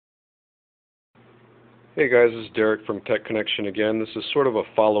Hey guys, this is Derek from Tech Connection again. This is sort of a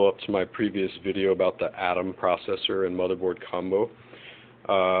follow-up to my previous video about the Atom processor and motherboard combo.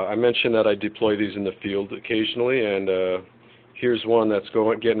 I mentioned that I deploy these in the field occasionally, and here's one that's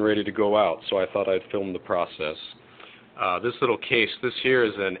getting ready to go out, so I thought I'd film the process. This little case, this here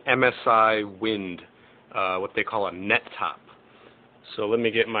is an MSI Wind, what they call a net top. So let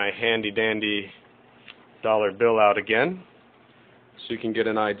me get my handy-dandy dollar bill out again, so you can get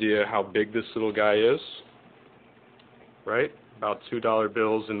an idea how big this little guy is. Right? About $2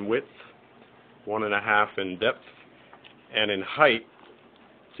 bills in width, 1.5 in depth, and in height,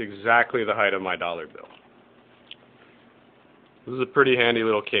 it's exactly the height of my dollar bill. This is a pretty handy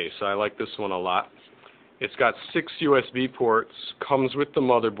little case. I like this one a lot. It's got 6 USB ports, comes with the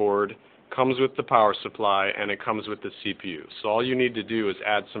motherboard, comes with the power supply, and it comes with the CPU. So all you need to do is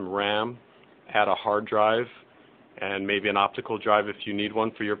add some RAM, add a hard drive, and maybe an optical drive if you need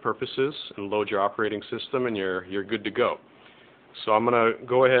one for your purposes, and load your operating system, and you're good to go. So I'm going to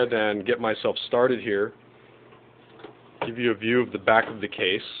go ahead and get myself started here, give you a view of the back of the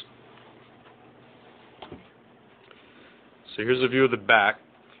case. So here's a view of the back.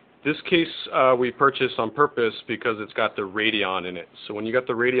 This case we purchased on purpose because it's got the Radeon in it. So when you got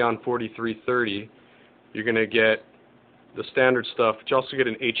the Radeon 4330, you're going to get the standard stuff, but you also get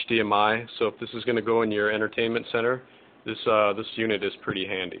an HDMI, so if this is going to go in your entertainment center, this unit is pretty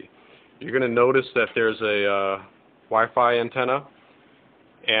handy. You're going to notice that there's a Wi-Fi antenna,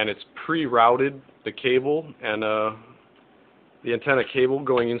 and it's pre-routed, the cable, and the antenna cable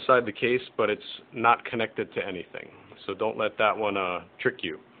going inside the case, but it's not connected to anything. So don't let that one trick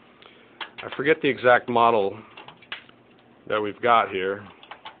you. I forget the exact model that we've got here,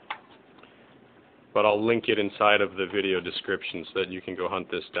 but I'll link it inside of the video description so that you can go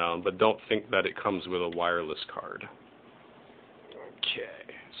hunt this down. But don't think that it comes with a wireless card.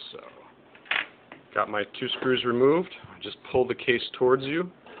 Okay, so got my 2 screws removed. Just pull the case towards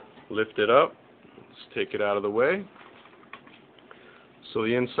you, lift it up. Let's take it out of the way. So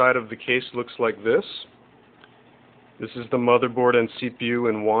the inside of the case looks like this. This is the motherboard and CPU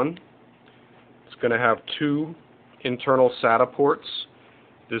in one. It's going to have 2 internal SATA ports.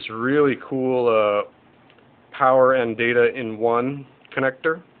 This really cool power and data in one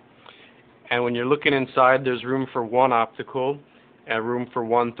connector. And when you're looking inside, there's room for 1 optical and room for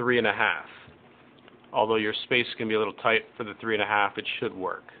 1 3.5. Although your space can be a little tight for the 3.5, it should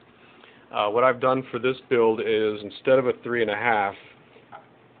work. What I've done for this build is, instead of a 3.5,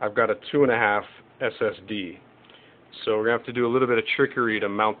 I've got a 2.5 SSD. So we're going to have to do a little bit of trickery to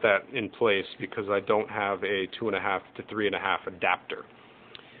mount that in place because I don't have a 2.5 to 3.5 adapter.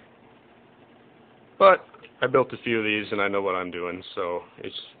 But I built a few of these and I know what I'm doing, so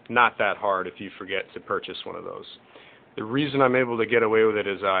it's not that hard if you forget to purchase one of those. The reason I'm able to get away with it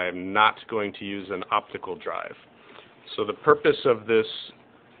is I'm not going to use an optical drive. So the purpose of this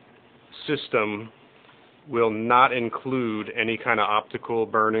system will not include any kind of optical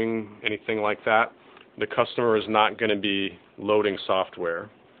burning, anything like that. The customer is not going to be loading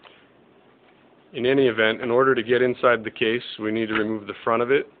software. In any event, in order to get inside the case, we need to remove the front of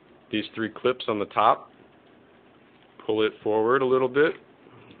it, these 3 clips on the top, pull it forward a little bit,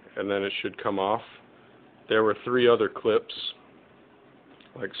 and then it should come off. There were 3 other clips,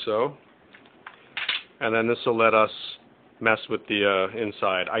 like so. And then this will let us mess with the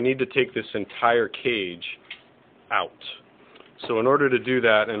inside. I need to take this entire cage out. So in order to do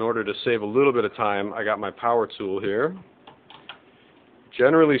that, in order to save a little bit of time, I got my power tool here.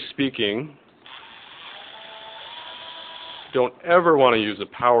 Generally speaking, don't ever want to use a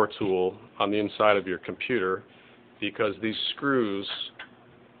power tool on the inside of your computer because these screws,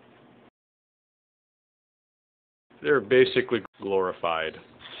 they're basically glorified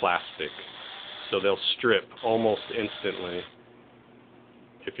plastic. So they'll strip almost instantly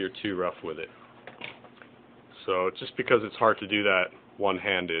if you're too rough with it. So just because it's hard to do that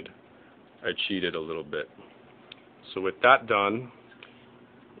one-handed, I cheated a little bit. So with that done,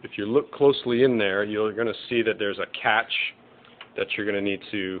 if you look closely in there, you're going to see that there's a catch that you're going to need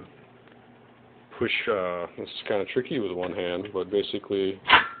to push. This is kind of tricky with one hand, but basically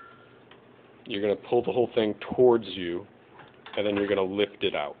you're going to pull the whole thing towards you, and then you're going to lift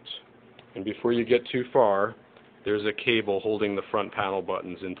it out. And before you get too far, there's a cable holding the front panel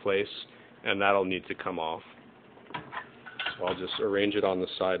buttons in place, and that'll need to come off. So I'll just arrange it on the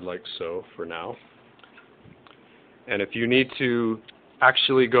side like so for now. And if you need to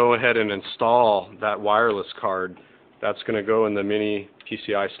actually go ahead and install that wireless card, that's going to go in the mini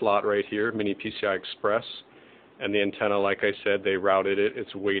PCI slot right here, mini PCI Express. And the antenna, like I said, they routed it.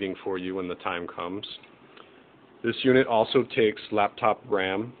 It's waiting for you when the time comes. This unit also takes laptop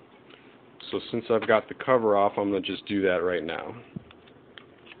RAM. So since I've got the cover off, I'm going to just do that right now.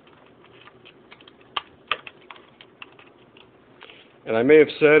 And I may have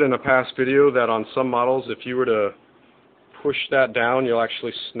said in a past video that on some models, if you were to push that down, you'll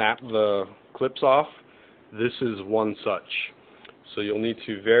actually snap the clips off. This is one such. So you'll need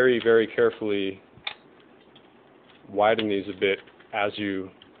to very, very carefully widen these a bit as you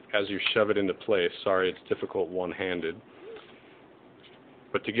shove it into place. Sorry, it's difficult one-handed.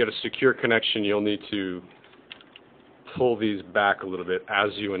 But to get a secure connection, you'll need to pull these back a little bit as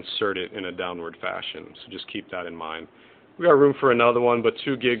you insert it in a downward fashion. So just keep that in mind. We got room for another one, but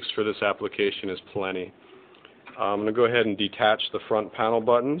 2 gigs for this application is plenty. I'm going to go ahead and detach the front panel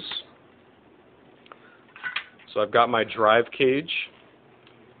buttons. So I've got my drive cage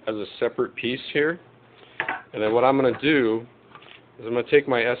as a separate piece here. And then what I'm going to do is I'm going to take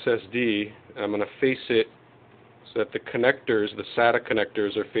my SSD and I'm going to face it so that the connectors, the SATA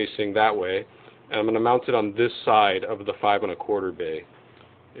connectors, are facing that way. And I'm going to mount it on this side of the 5 1/4 bay.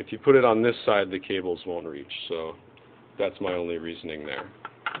 If you put it on this side, the cables won't reach. So that's my only reasoning there.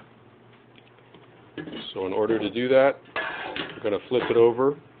 So in order to do that, I'm going to flip it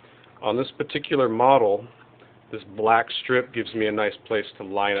over. On this particular model, this black strip gives me a nice place to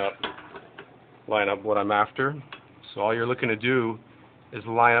line up what I'm after. So all you're looking to do is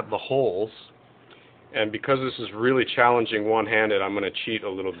line up the holes. And because this is really challenging one-handed, I'm going to cheat a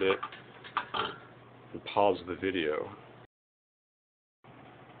little bit and pause the video.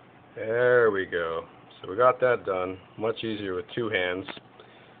 There we go. So we got that done. Much easier with 2 hands.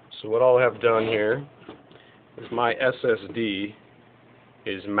 So what I'll have done here is my SSD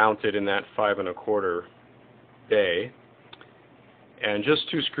is mounted in that 5 1/4 bay. And just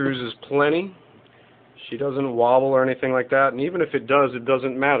 2 screws is plenty. She doesn't wobble or anything like that, and even if it does, it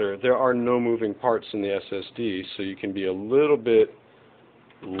doesn't matter. There are no moving parts in the SSD, so you can be a little bit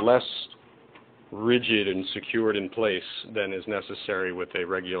less rigid and secured in place than is necessary with a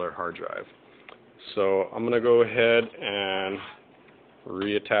regular hard drive. So I'm going to go ahead and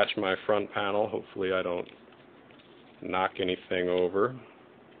reattach my front panel. Hopefully I don't knock anything over.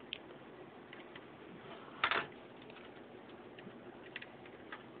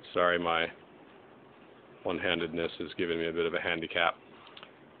 Sorry, my one-handedness is giving me a bit of a handicap.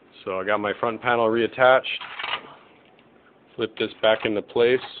 So I got my front panel reattached. Flip this back into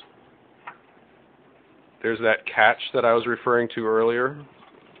place. There's that catch that I was referring to earlier.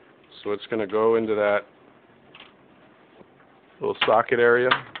 So it's going to go into that little socket area.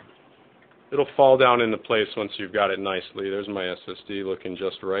 It'll fall down into place once you've got it nicely. There's my SSD looking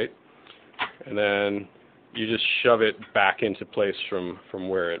just right. And then you just shove it back into place from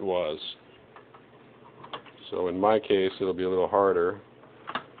where it was. So in my case, it'll be a little harder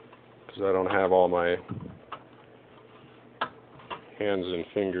because I don't have all my hands and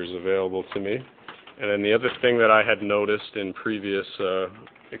fingers available to me. And then the other thing that I had noticed in previous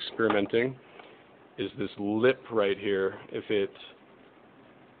experimenting is this lip right here. If it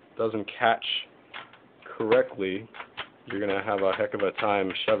doesn't catch correctly, you're going to have a heck of a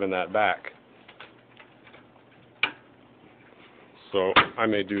time shoving that back. So I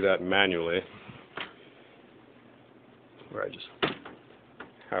may do that manually, where I just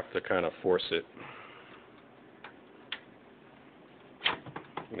have to kind of force it.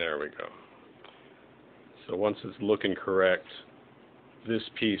 There we go. So once it's looking correct, this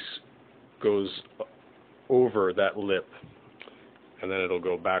piece goes over that lip, and then it'll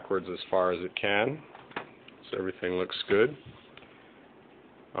go backwards as far as it can. So everything looks good.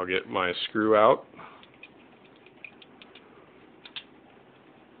 I'll get my screw out.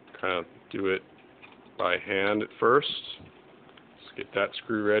 Kind of do it by hand at first. Let's get that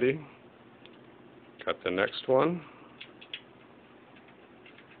screw ready. Got the next one.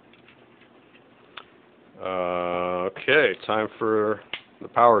 Okay, time for the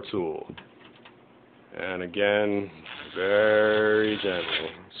power tool. And again, very gently.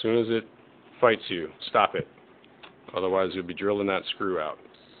 As soon as it fights you, stop it. Otherwise you'll be drilling that screw out.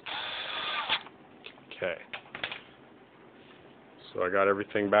 Okay. So I got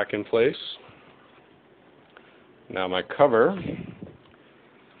everything back in place. Now my cover.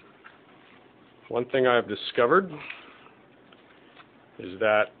 One thing I've discovered is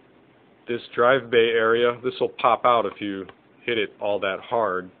that this drive bay area, this will pop out if you hit it all that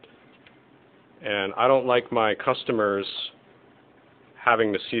hard. And I don't like my customers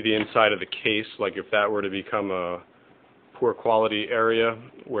having to see the inside of the case, like if that were to become a poor quality area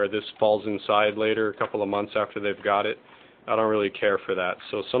where this falls inside later, a couple of months after they've got it. I don't really care for that.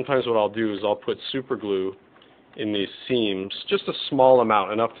 So sometimes what I'll do is I'll put super glue in these seams, just a small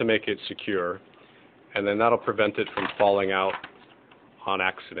amount, enough to make it secure, and then that'll prevent it from falling out on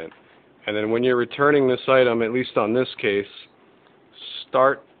accident. And then when you're returning this item, at least on this case,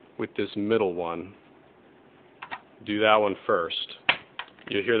 start with this middle one. Do that one first.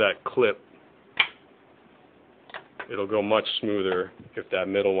 You'll hear that clip. It'll go much smoother if that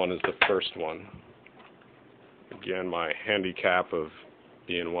middle one is the first one. Again, my handicap of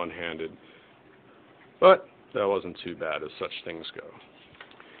being one-handed. But that wasn't too bad as such things go.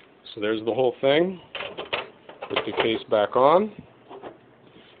 So there's the whole thing. Put the case back on.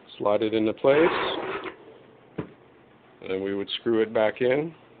 Slide it into place. And then we would screw it back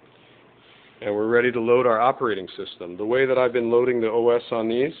in. And we're ready to load our operating system. The way that I've been loading the OS on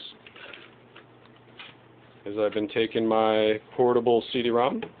these is I've been taking my portable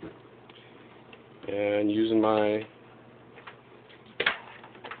CD-ROM and using my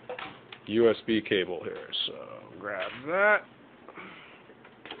USB cable here. So grab that,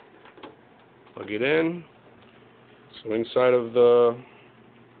 plug it in. So inside of the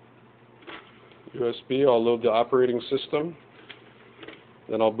USB, I'll load the operating system.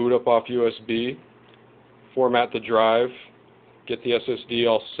 Then I'll boot up off USB, format the drive, get the SSD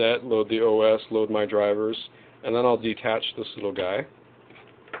all set, load the OS, load my drivers, and then I'll detach this little guy.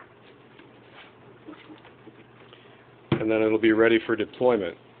 And then it'll be ready for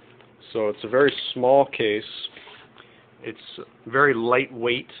deployment. So it's a very small case. It's very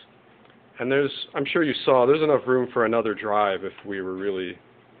lightweight. And I'm sure you saw, there's enough room for another drive if we were really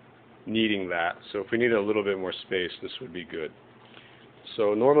needing that. So if we needed a little bit more space, this would be good.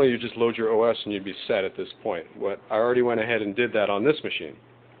 So normally you just load your OS and you'd be set at this point. I already went ahead and did that on this machine.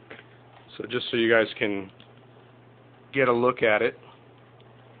 So just so you guys can get a look at it.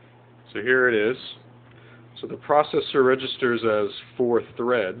 So here it is. So the processor registers as 4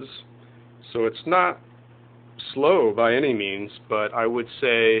 threads. So it's not slow by any means, but I would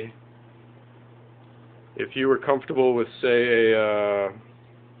say if you were comfortable with, say, a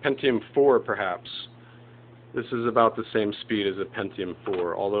Pentium 4 perhaps, this is about the same speed as a Pentium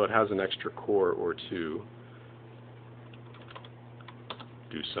 4, although it has an extra core or two.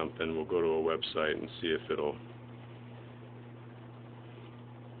 Do something, we'll go to a website and see if it'll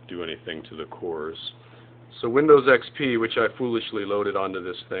do anything to the cores. So Windows XP, which I foolishly loaded onto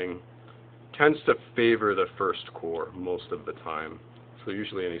this thing, tends to favor the first core most of the time. So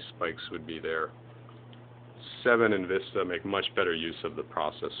usually any spikes would be there. 7 and Vista make much better use of the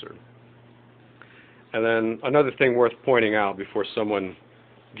processor. And then another thing worth pointing out before someone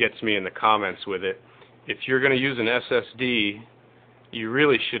gets me in the comments with it, if you're going to use an SSD, you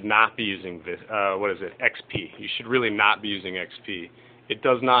really should not be using XP. You should really not be using XP. It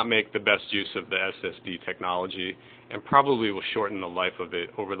does not make the best use of the SSD technology and probably will shorten the life of it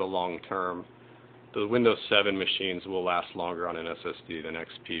over the long term. The Windows 7 machines will last longer on an SSD than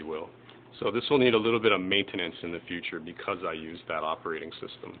XP will. So this will need a little bit of maintenance in the future because I used that operating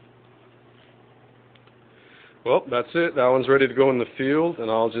system. Well, that's it. That one's ready to go in the field, and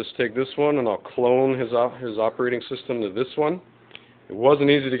I'll just take this one and I'll clone his operating system to this one. It wasn't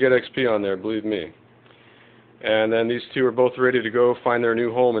easy to get XP on there, believe me. And then these two are both ready to go find their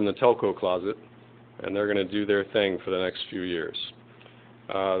new home in the telco closet, and they're going to do their thing for the next few years.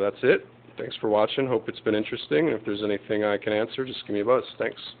 That's it. Thanks for watching. Hope it's been interesting. If there's anything I can answer, just give me a buzz.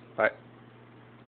 Thanks. Bye.